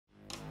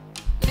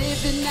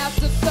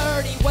after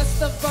 30. What's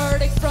the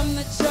verdict from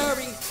the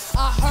jury?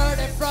 I heard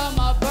it from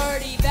a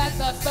birdie that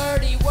the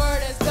 30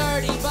 word is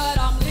dirty, but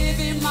I'm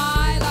living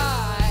my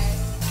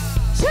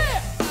life.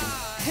 Yeah.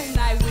 And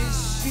I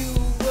wish you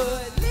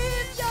would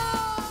live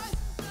yours.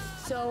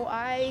 So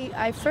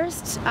I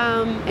first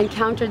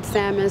encountered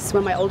Sammus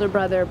when my older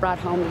brother brought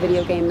home the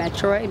video game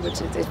Metroid,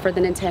 which is for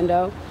the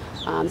Nintendo.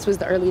 This was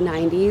the early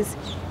 90s,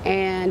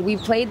 and we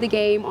played the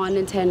game on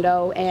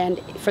Nintendo, and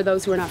for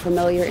those who are not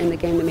familiar, in the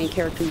game the main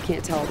character, you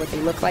can't tell what they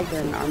look like,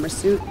 they're in an armor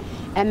suit.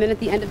 And then at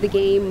the end of the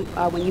game,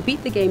 when you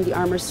beat the game, the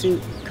armor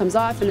suit comes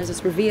off and there's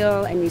this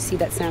reveal, and you see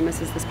that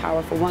Sammus is this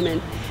powerful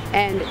woman.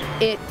 And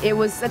it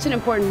was such an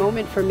important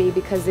moment for me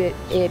because it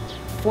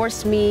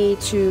forced me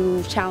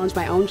to challenge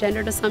my own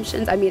gendered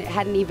assumptions. I mean, it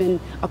hadn't even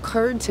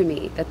occurred to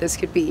me that this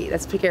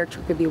character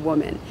could be a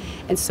woman.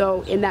 And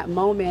so in that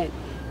moment,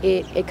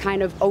 it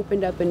kind of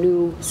opened up a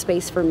new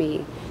space for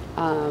me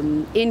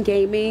in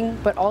gaming,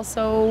 but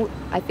also,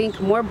 I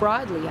think more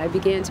broadly, I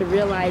began to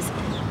realize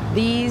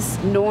these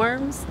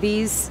norms,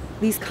 these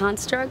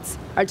constructs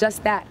are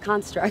just that,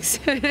 constructs,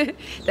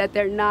 that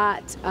they're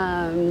not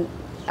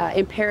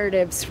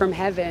imperatives from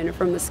heaven or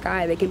from the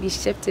sky. They can be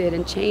shifted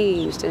and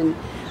changed, and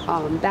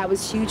that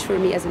was huge for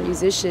me as a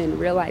musician,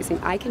 realizing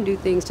I can do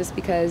things just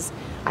because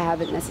I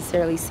haven't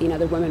necessarily seen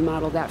other women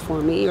model that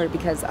for me, or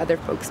because other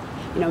folks,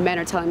 men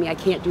are telling me I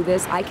can't do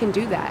this, I can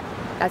do that.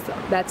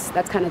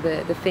 That's kind of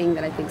the thing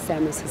that I think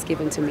Sammus has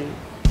given to me.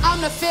 I'm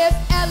the fifth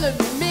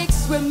element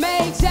mixed with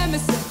Mae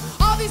Jemison.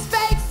 All these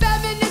fake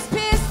feminists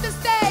pissed the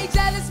stage.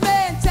 Jealous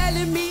man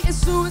telling me it's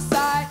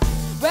suicide.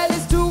 Well,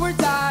 it's do or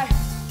die.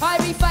 I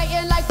be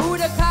fighting like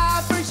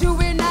Budokai for you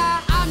and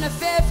I. I'm the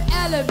fifth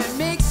element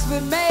mixed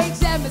with Mae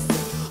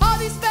Jemison. All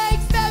these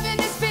fake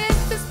feminists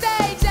pissed the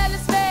stage.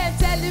 Jealous man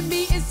telling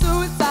me it's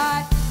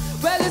suicide.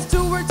 Well, it's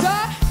do or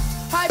die.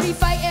 I be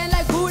fighting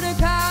like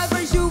Budokai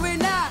for you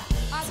and I.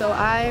 So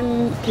I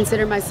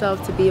consider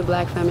myself to be a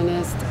black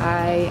feminist.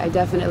 I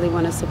definitely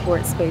want to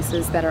support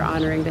spaces that are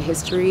honoring the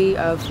history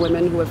of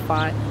women who have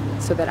fought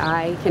so that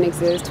I can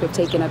exist, who have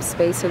taken up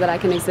space so that I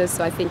can exist.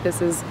 So I think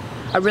this is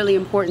a really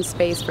important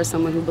space for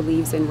someone who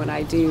believes in what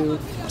I do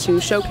to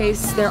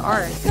showcase their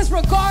art. Because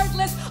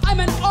regardless, I'm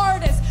an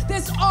artist.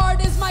 This art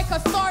is my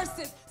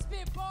catharsis.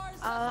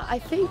 I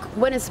think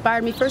what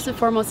inspired me first and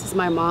foremost is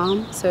my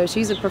mom. So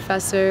she's a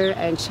professor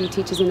and she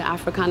teaches in the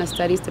Africana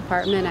Studies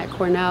department at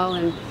Cornell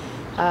and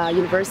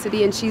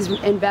University, and she's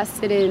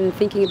invested in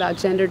thinking about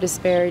gender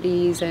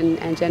disparities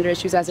and gender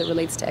issues as it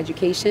relates to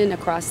education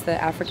across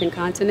the African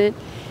continent.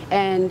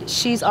 And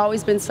she's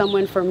always been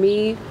someone for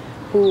me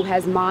who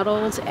has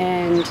modeled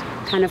and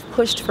kind of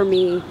pushed for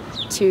me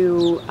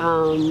to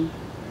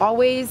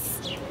always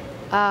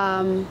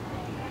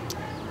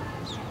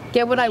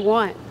get what I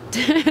want.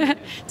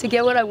 To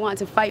get what I want,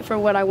 to fight for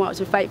what I want,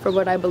 to fight for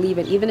what I believe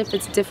in, even if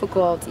it's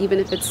difficult, even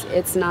if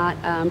it's not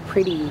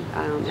pretty.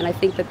 And I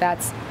think that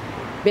that's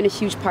been a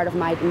huge part of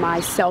my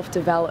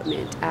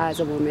self-development as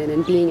a woman,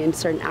 and being in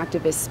certain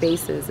activist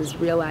spaces is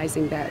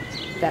realizing that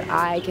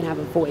I can have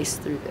a voice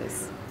through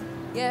this.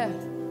 Yeah.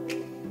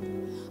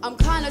 I'm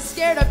kind of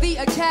scared of the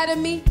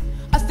academy.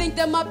 I think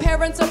that my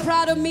parents are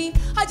proud of me.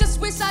 I just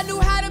wish I knew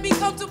how to be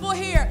comfortable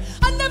here.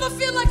 I never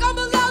feel like I'm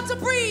allowed to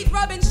breathe.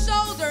 Rubbing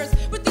shoulders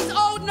with these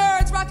old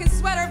nerds, rocking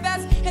sweater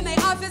vests in their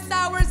office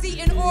hours,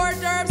 eating hors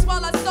d'oeuvres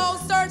while I soul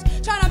search,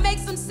 trying to make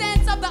some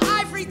sense of the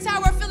ivory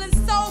tower, feeling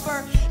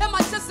sober. Am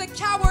I just a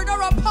coward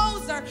or a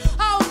poser?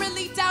 I don't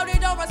really doubt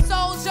it, or a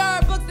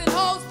soldier, books and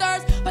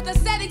holsters. But the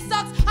setting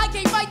sucks, I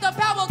can't fight the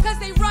power cause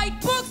they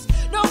write books.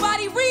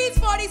 Nobody reads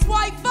for these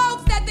white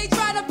folks that they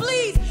try to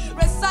please.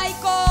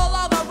 Recycle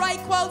all the right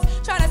quotes,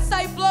 trying to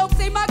cite blokes,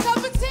 ain't my cup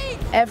of tea.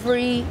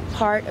 Every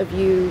part of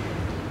you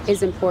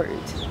is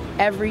important.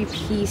 Every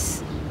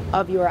piece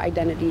of your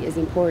identity is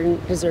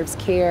important, deserves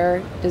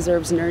care,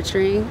 deserves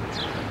nurturing,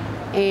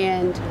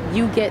 and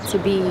you get to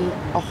be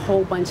a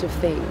whole bunch of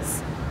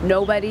things.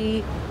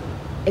 Nobody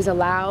is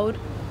allowed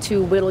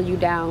to whittle you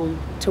down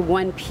to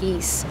one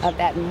piece of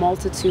that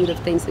multitude of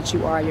things that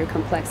you are. Your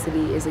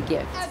complexity is a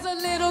gift. As a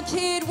little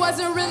kid,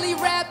 wasn't really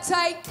rap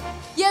tight.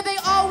 Yeah, they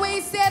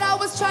always said I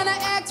was trying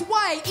to act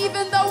white,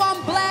 even though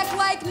I'm black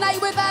like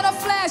night without a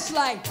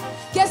flashlight.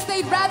 Guess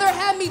they'd rather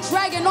have me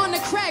dragging on the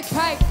crack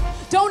pipe.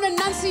 Don't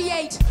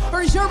enunciate,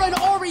 or you're an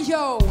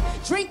Oreo.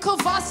 Drink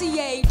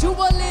Cavassier, do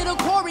a little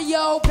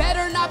choreo.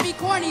 Better not be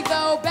corny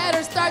though,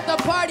 better start the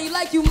party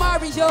like you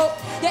Mario.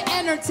 You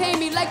entertain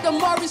me like the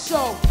Maury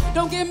Show.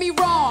 Don't get me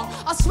wrong,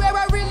 I swear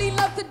I really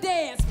love to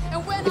dance.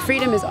 And when the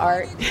freedom is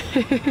art.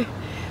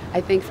 I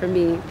think for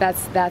me,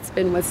 that's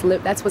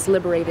what's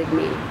liberated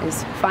me,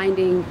 is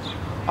finding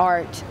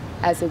art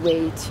as a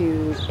way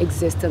to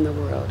exist in the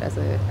world, as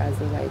a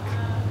like,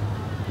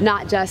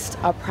 not just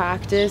a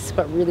practice,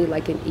 but really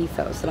like an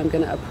ethos, that I'm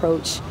going to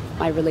approach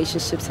my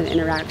relationships and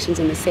interactions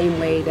in the same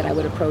way that I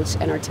would approach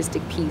an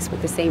artistic piece,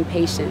 with the same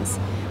patience,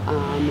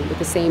 with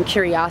the same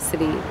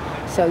curiosity.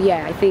 So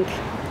yeah, I think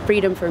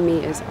freedom for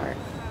me is art.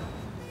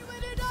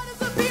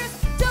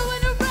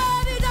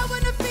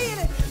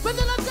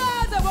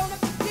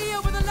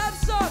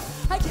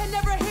 I can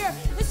never hear.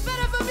 It's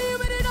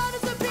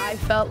I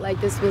felt like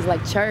this was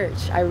like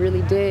church. I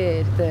really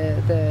did.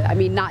 I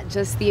mean, not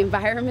just the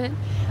environment,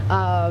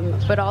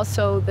 but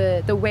also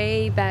the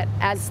way that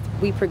as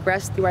we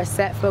progressed through our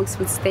set, folks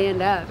would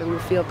stand up and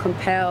would feel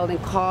compelled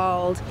and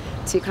called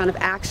to kind of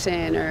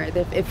action, or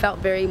it felt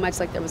very much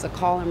like there was a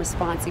call and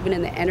response, even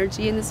in the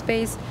energy in the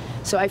space.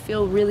 So I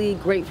feel really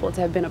grateful to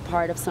have been a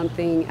part of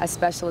something as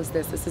special as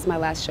this. This is my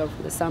last show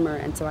for the summer,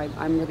 and so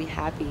I'm really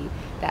happy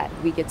that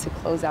we get to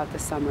close out the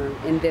summer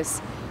in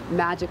this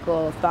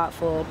magical,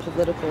 thoughtful,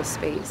 political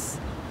space.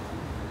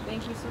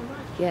 Thank you so much.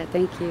 Yeah,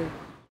 thank you.